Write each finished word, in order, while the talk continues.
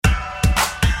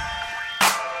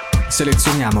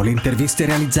Selezioniamo le interviste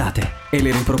realizzate e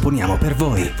le riproponiamo per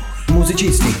voi.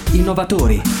 Musicisti,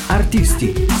 innovatori,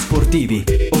 artisti, sportivi,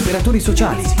 operatori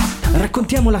sociali.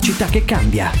 Raccontiamo la città che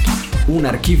cambia. Un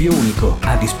archivio unico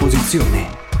a disposizione.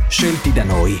 Scelti da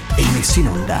noi e messi in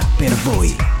onda per voi.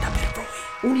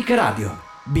 Unica Radio,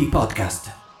 B-Podcast.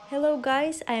 Hello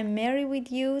guys, I am Mary with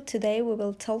you. Today we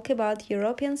will talk about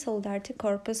European Solidarity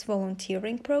Corps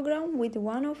volunteering program with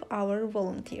one of our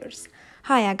volunteers.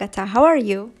 Hi Agota, how are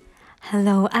you?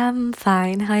 Hello, I'm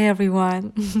fine. Hi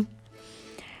everyone.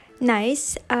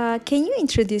 Nice. Can you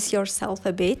introduce yourself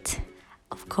a bit?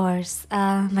 Of course.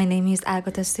 My name is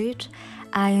Agota.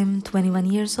 I am 21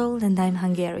 years old and I'm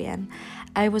Hungarian.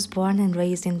 I was born and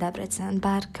raised in Debrecen,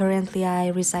 but currently I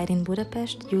reside in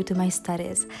Budapest due to my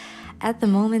studies. At the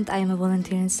moment, I am a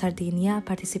volunteer in Sardinia,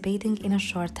 participating in a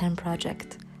short-term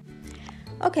project.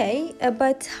 Okay,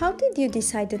 but how did you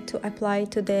decide to apply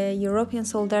to the European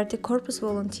Solidarity Corps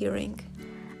volunteering?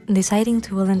 Deciding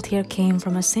to volunteer came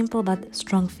from a simple but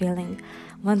strong feeling,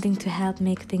 wanting to help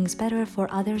make things better for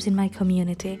others in my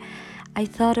community. I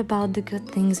thought about the good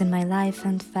things in my life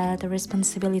and felt a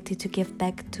responsibility to give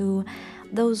back to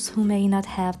those who may not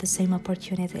have the same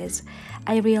opportunities.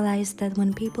 I realized that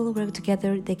when people work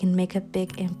together, they can make a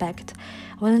big impact.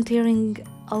 Volunteering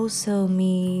allows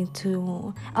me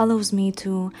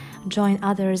to join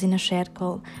others in a shared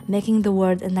goal, making the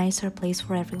world a nicer place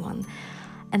for everyone.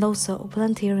 And also,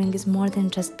 volunteering is more than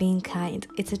just being kind.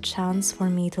 It's a chance for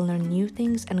me to learn new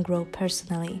things and grow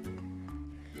personally.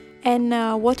 And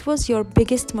what was your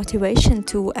biggest motivation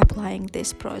to applying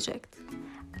this project?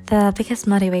 The biggest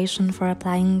motivation for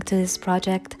applying to this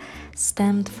project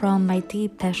stemmed from my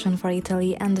deep passion for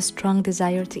Italy and the strong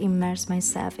desire to immerse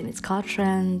myself in its culture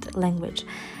and language.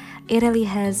 Italy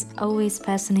has always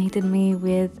fascinated me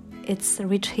with its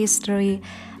rich history,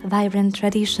 vibrant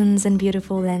traditions, and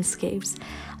beautiful landscapes.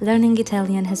 Learning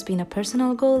Italian has been a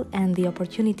personal goal, and the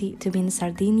opportunity to be in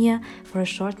Sardinia for a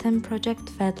short-term project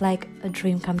felt like a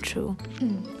dream come true.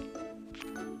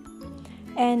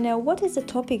 And what is the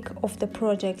topic of the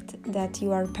project that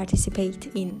you are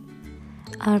participating in?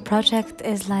 Our project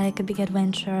is like a big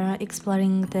adventure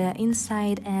exploring the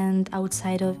inside and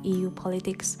outside of EU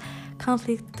politics,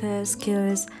 conflict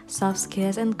skills, soft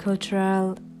skills, and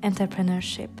cultural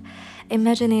entrepreneurship.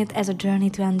 Imagine it as a journey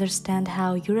to understand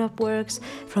how Europe works,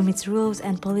 from its rules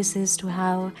and policies to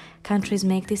how countries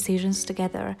make decisions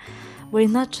together. We're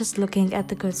not just looking at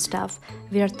the good stuff,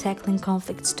 we are tackling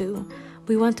conflicts too.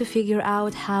 We want to figure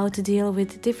out how to deal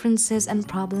with differences and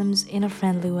problems in a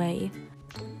friendly way.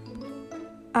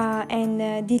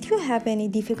 And did you have any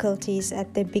difficulties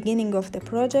at the beginning of the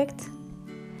project?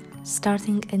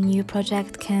 Starting a new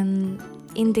project can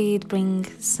indeed bring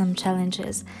some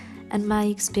challenges, and my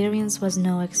experience was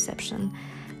no exception.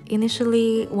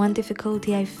 Initially, one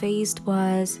difficulty I faced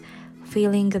was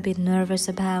feeling a bit nervous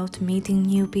about meeting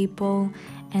new people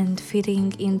and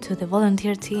fitting into the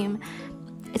volunteer team.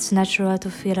 It's natural to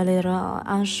feel a little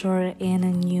unsure in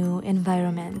a new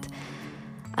environment.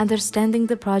 Understanding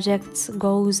the project's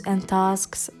goals and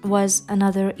tasks was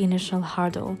another initial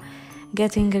hurdle.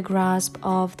 Getting a grasp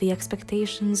of the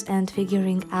expectations and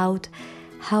figuring out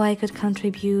how I could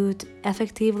contribute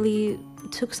effectively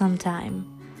took some time.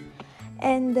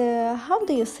 And how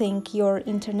do you think your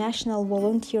international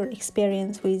volunteer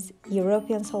experience with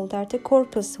European Solidarity Corps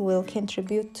will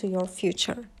contribute to your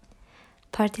future?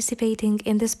 Participating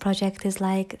in this project is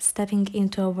like stepping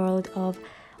into a world of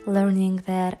learning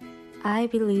that I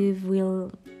believe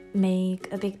will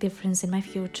make a big difference in my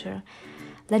future.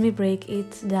 Let me break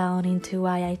it down into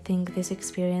why I think this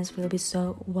experience will be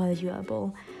so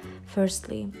valuable.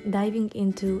 Firstly, diving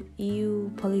into EU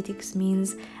politics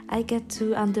means I get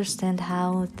to understand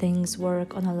how things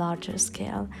work on a larger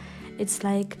scale. It's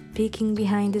like peeking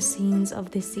behind the scenes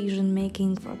of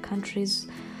decision-making for countries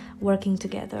working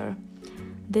together.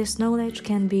 This knowledge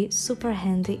can be super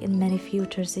handy in many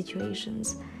future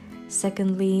situations.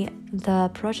 Secondly, the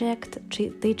project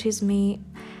teaches me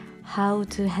how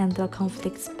to handle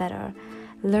conflicts better.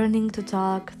 Learning to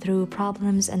talk through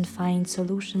problems and find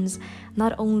solutions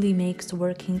not only makes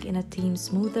working in a team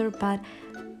smoother, but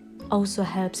also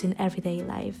helps in everyday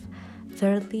life.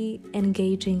 Thirdly,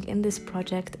 engaging in this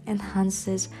project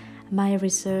enhances my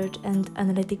research and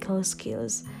analytical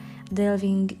skills.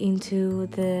 Delving into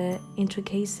the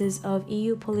intricacies of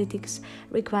EU politics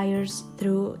requires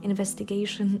through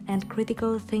investigation and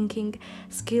critical thinking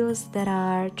skills that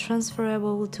are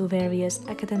transferable to various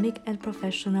academic and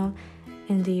professional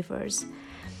endeavors.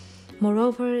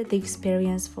 Moreover, the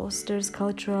experience fosters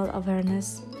cultural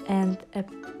awareness and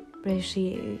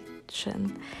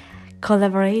appreciation.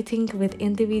 Collaborating with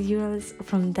individuals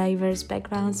from diverse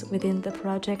backgrounds within the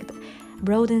project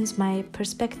broadens my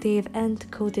perspective and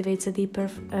cultivates a deeper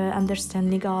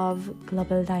understanding of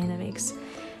global dynamics.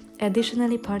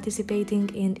 Additionally, participating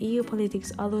in EU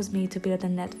politics allows me to build a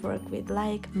network with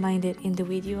like-minded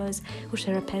individuals who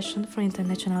share a passion for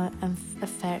international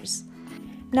affairs.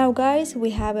 Now, guys,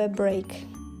 we have a break.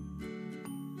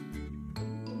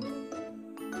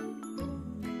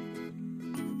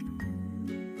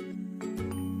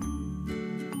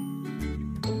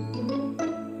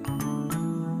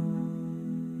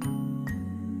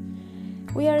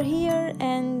 We are here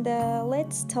and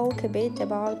let's talk a bit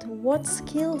about what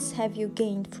skills have you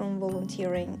gained from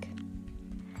volunteering.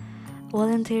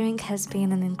 Volunteering has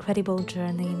been an incredible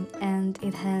journey and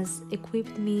it has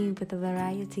equipped me with a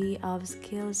variety of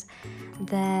skills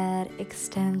that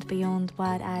extend beyond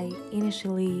what I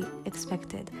initially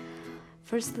expected.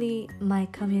 Firstly, my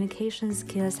communication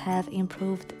skills have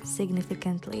improved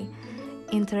significantly.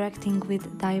 Interacting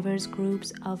with diverse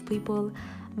groups of people,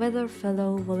 whether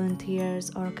fellow volunteers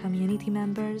or community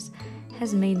members,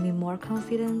 has made me more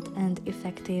confident and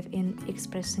effective in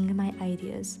expressing my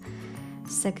ideas.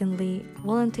 Secondly,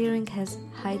 volunteering has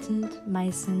heightened my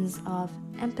sense of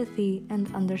empathy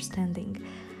and understanding.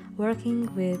 Working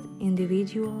with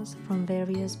individuals from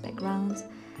various backgrounds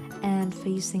and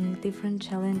facing different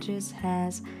challenges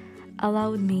has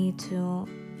allowed me to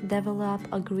develop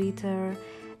a greater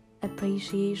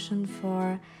appreciation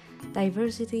for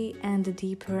diversity and a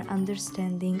deeper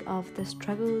understanding of the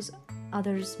struggles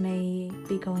others may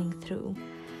be going through.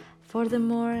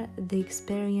 Furthermore, the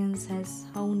experience has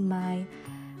honed my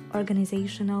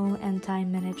organizational and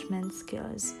time management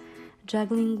skills.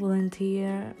 Juggling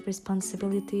volunteer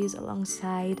responsibilities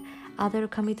alongside other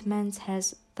commitments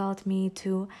has taught me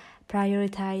to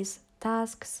prioritize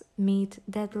tasks, meet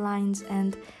deadlines,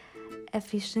 and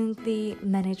efficiently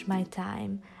manage my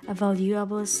time, a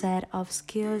valuable set of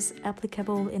skills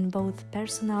applicable in both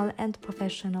personal and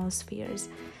professional spheres.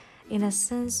 In a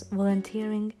sense,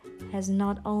 volunteering has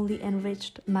not only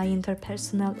enriched my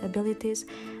interpersonal abilities,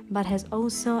 but has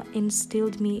also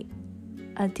instilled me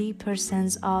a deeper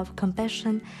sense of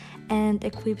compassion and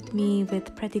equipped me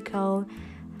with practical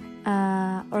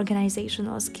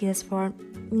organizational skills for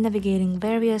navigating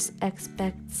various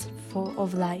aspects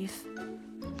of life.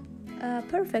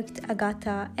 Perfect,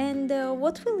 Agata. And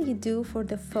what will you do for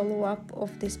the follow-up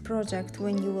of this project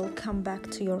when you will come back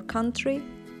to your country?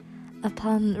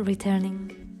 Upon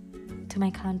returning to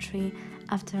my country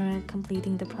after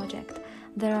completing the project,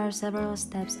 there are several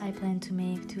steps I plan to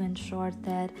make to ensure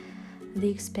that the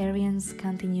experience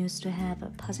continues to have a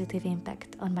positive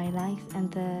impact on my life and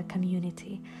the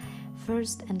community.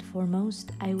 First and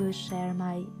foremost, I will share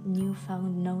my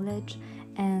newfound knowledge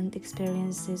and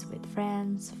experiences with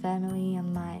friends, family,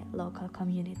 and my local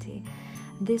community.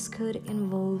 This could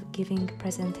involve giving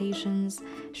presentations,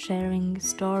 sharing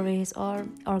stories, or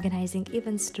organizing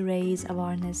events to raise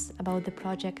awareness about the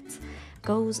project's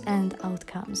goals and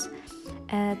outcomes.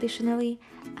 Additionally,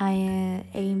 I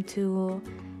aim to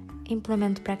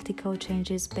implement practical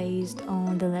changes based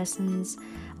on the lessons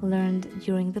learned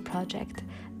during the project.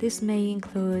 This may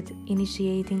include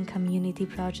initiating community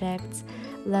projects,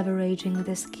 leveraging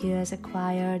the skills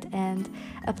acquired, and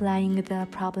applying the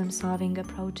problem-solving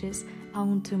approaches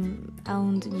owned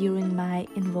during my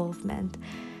involvement.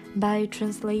 By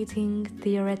translating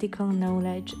theoretical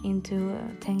knowledge into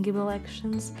tangible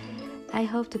actions, I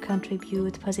hope to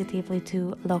contribute positively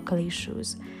to local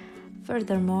issues.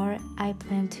 Furthermore, I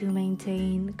plan to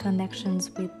maintain connections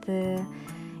with the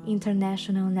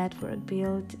international network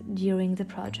built during the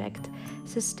project.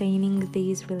 Sustaining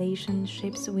these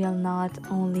relationships will not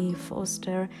only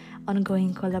foster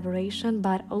ongoing collaboration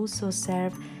but also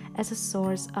serve as a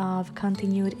source of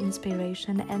continued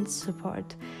inspiration and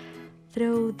support.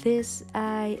 Through this,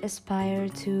 I aspire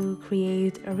to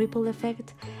create a ripple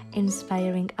effect,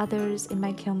 inspiring others in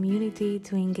my community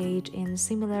to engage in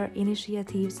similar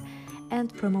initiatives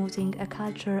and promoting a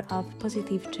culture of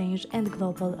positive change and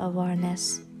global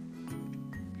awareness.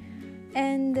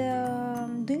 And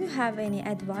do you have any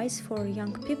advice for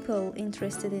young people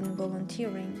interested in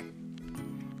volunteering?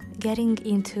 Getting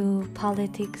into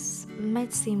politics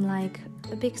might seem like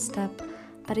a big step,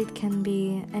 but it can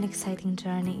be an exciting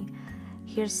journey.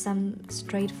 Here's some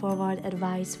straightforward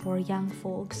advice for young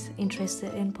folks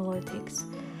interested in politics.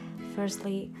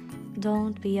 Firstly,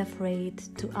 don't be afraid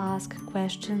to ask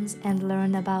questions and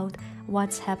learn about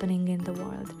what's happening in the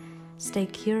world. Stay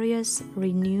curious,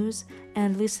 read news,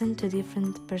 and listen to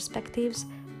different perspectives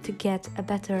to get a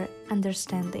better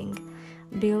understanding.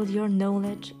 Build your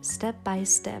knowledge step by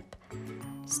step.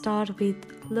 Start with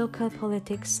local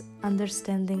politics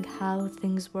understanding how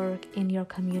things work in your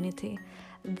community.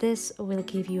 This will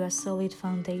give you a solid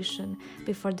foundation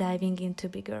before diving into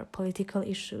bigger political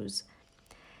issues.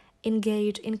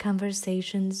 Engage in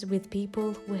conversations with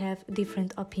people who have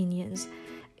different opinions.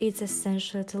 It's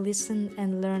essential to listen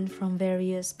and learn from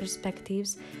various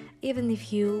perspectives, even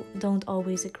if you don't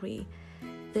always agree.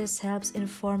 This helps in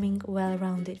forming well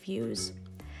rounded views.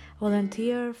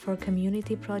 Volunteer for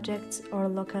community projects or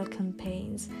local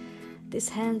campaigns. This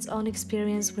hands on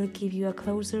experience will give you a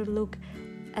closer look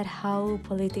at how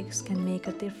politics can make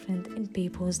a difference in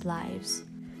people's lives.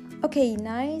 Okay,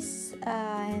 nice.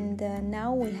 And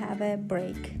now we have a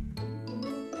break.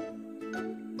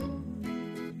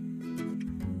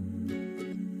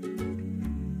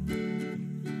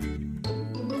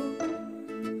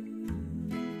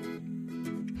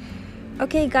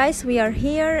 Okay, guys, we are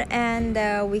here and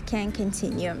we can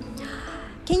continue.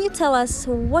 Can you tell us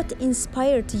what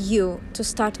inspired you to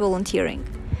start volunteering?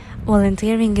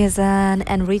 Volunteering is an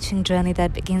enriching journey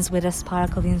that begins with a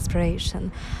spark of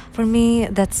inspiration. For me,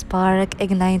 that spark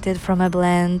ignited from a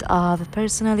blend of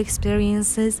personal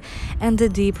experiences and a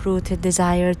deep-rooted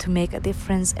desire to make a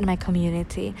difference in my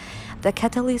community. The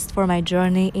catalyst for my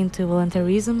journey into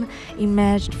volunteerism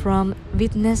emerged from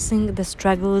witnessing the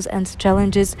struggles and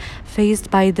challenges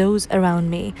faced by those around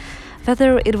me.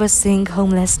 Whether it was seeing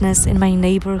homelessness in my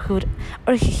neighborhood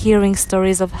or hearing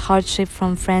stories of hardship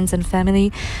from friends and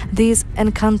family, these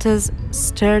encounters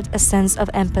stirred a sense of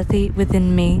empathy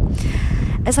within me.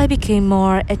 As I became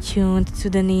more attuned to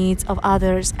the needs of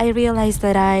others, I realized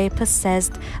that I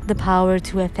possessed the power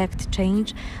to effect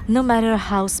change, no matter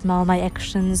how small my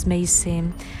actions may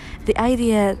seem. The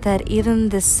idea that even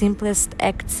the simplest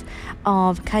acts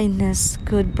of kindness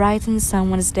could brighten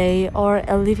someone's day or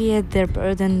alleviate their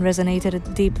burden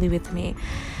resonated deeply with me.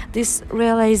 This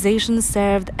realization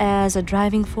served as a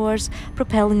driving force,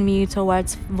 propelling me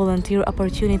towards volunteer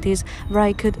opportunities where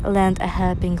I could lend a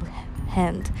helping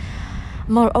hand.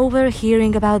 Moreover,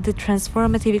 hearing about the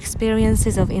transformative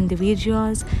experiences of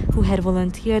individuals who had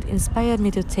volunteered inspired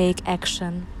me to take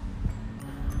action.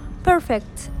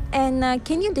 Perfect. And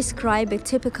can you describe a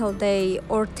typical day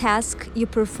or task you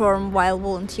perform while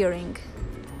volunteering?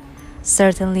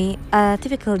 Certainly, a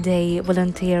typical day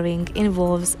volunteering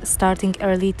involves starting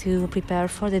early to prepare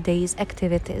for the day's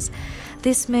activities.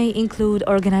 This may include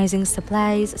organizing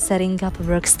supplies, setting up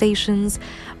workstations,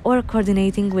 or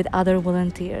coordinating with other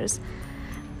volunteers.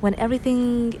 When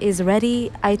everything is ready,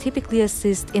 I typically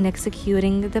assist in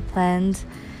executing the planned.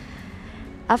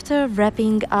 After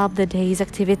wrapping up the day's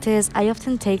activities, I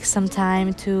often take some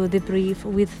time to debrief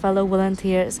with fellow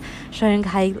volunteers, sharing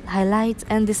highlights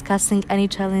and discussing any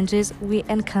challenges we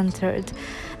encountered.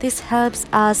 This helps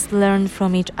us learn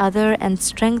from each other and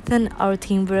strengthen our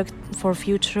teamwork for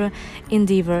future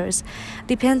endeavors.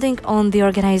 Depending on the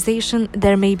organization,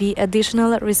 there may be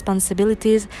additional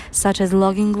responsibilities such as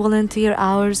logging volunteer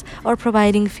hours or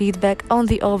providing feedback on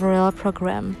the overall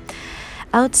program.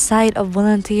 Outside of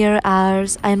volunteer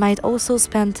hours, I might also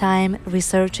spend time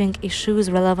researching issues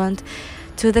relevant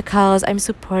to the cause I'm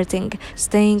supporting,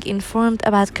 staying informed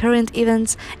about current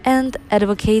events, and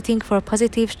advocating for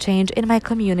positive change in my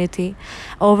community.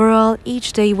 Overall,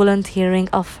 each day volunteering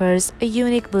offers a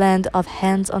unique blend of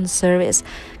hands-on service,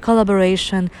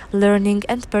 collaboration, learning,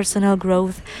 and personal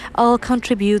growth, all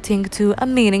contributing to a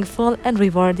meaningful and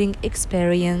rewarding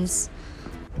experience.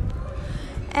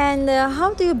 And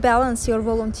how do you balance your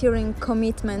volunteering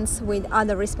commitments with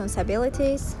other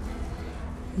responsibilities?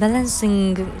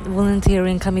 Balancing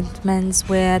volunteering commitments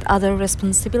with other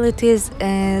responsibilities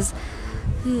is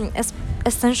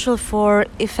essential for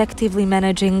effectively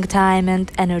managing time and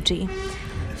energy.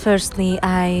 Firstly,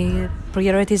 I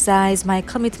prioritize my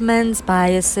commitments by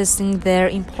assessing their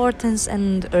importance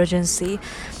and urgency,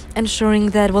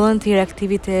 ensuring that volunteer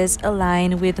activities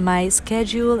align with my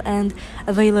schedule and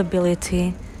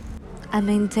availability. I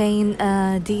maintain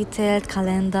a detailed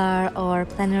calendar or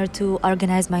planner to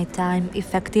organize my time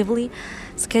effectively,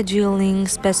 scheduling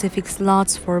specific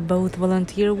slots for both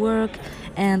volunteer work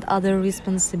and other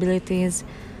responsibilities,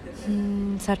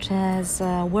 such as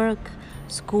work,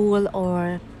 school,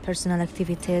 or personal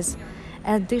activities.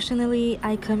 Additionally,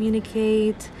 I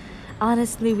communicate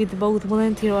honestly with both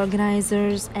volunteer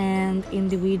organizers and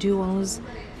individuals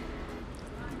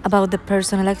about the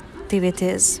personal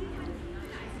activities.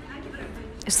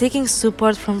 Seeking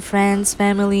support from friends,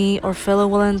 family, or fellow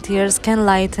volunteers can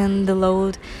lighten the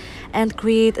load and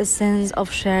create a sense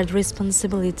of shared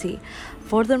responsibility.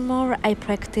 Furthermore, I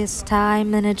practice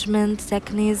time management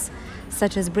techniques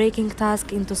such as breaking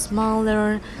tasks into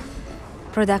smaller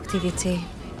productivity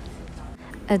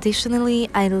Additionally,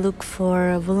 I look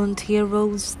for volunteer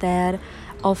roles that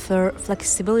offer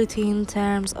flexibility in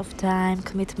terms of time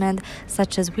commitment,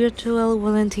 such as virtual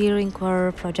volunteering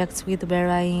or projects with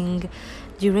varying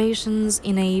durations,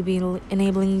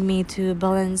 enabling me to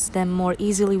balance them more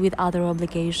easily with other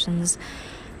obligations.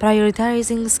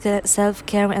 Prioritizing self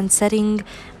care and setting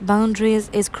boundaries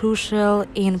is crucial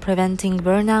in preventing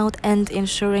burnout and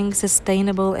ensuring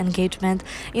sustainable engagement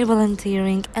in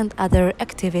volunteering and other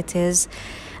activities.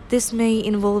 This may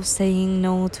involve saying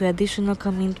no to additional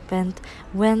commitment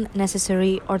when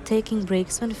necessary or taking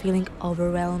breaks when feeling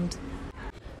overwhelmed.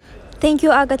 Thank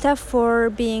you, Agata, for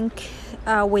being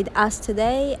with us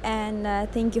today, and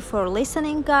thank you for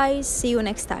listening, guys. See you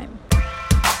next time.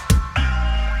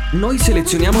 Noi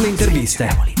selezioniamo le interviste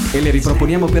e le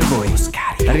riproponiamo per voi.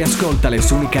 Riascoltale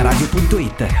su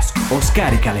unicaradio.it o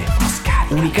scaricale.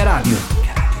 Unica Radio.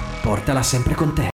 Portala sempre con te.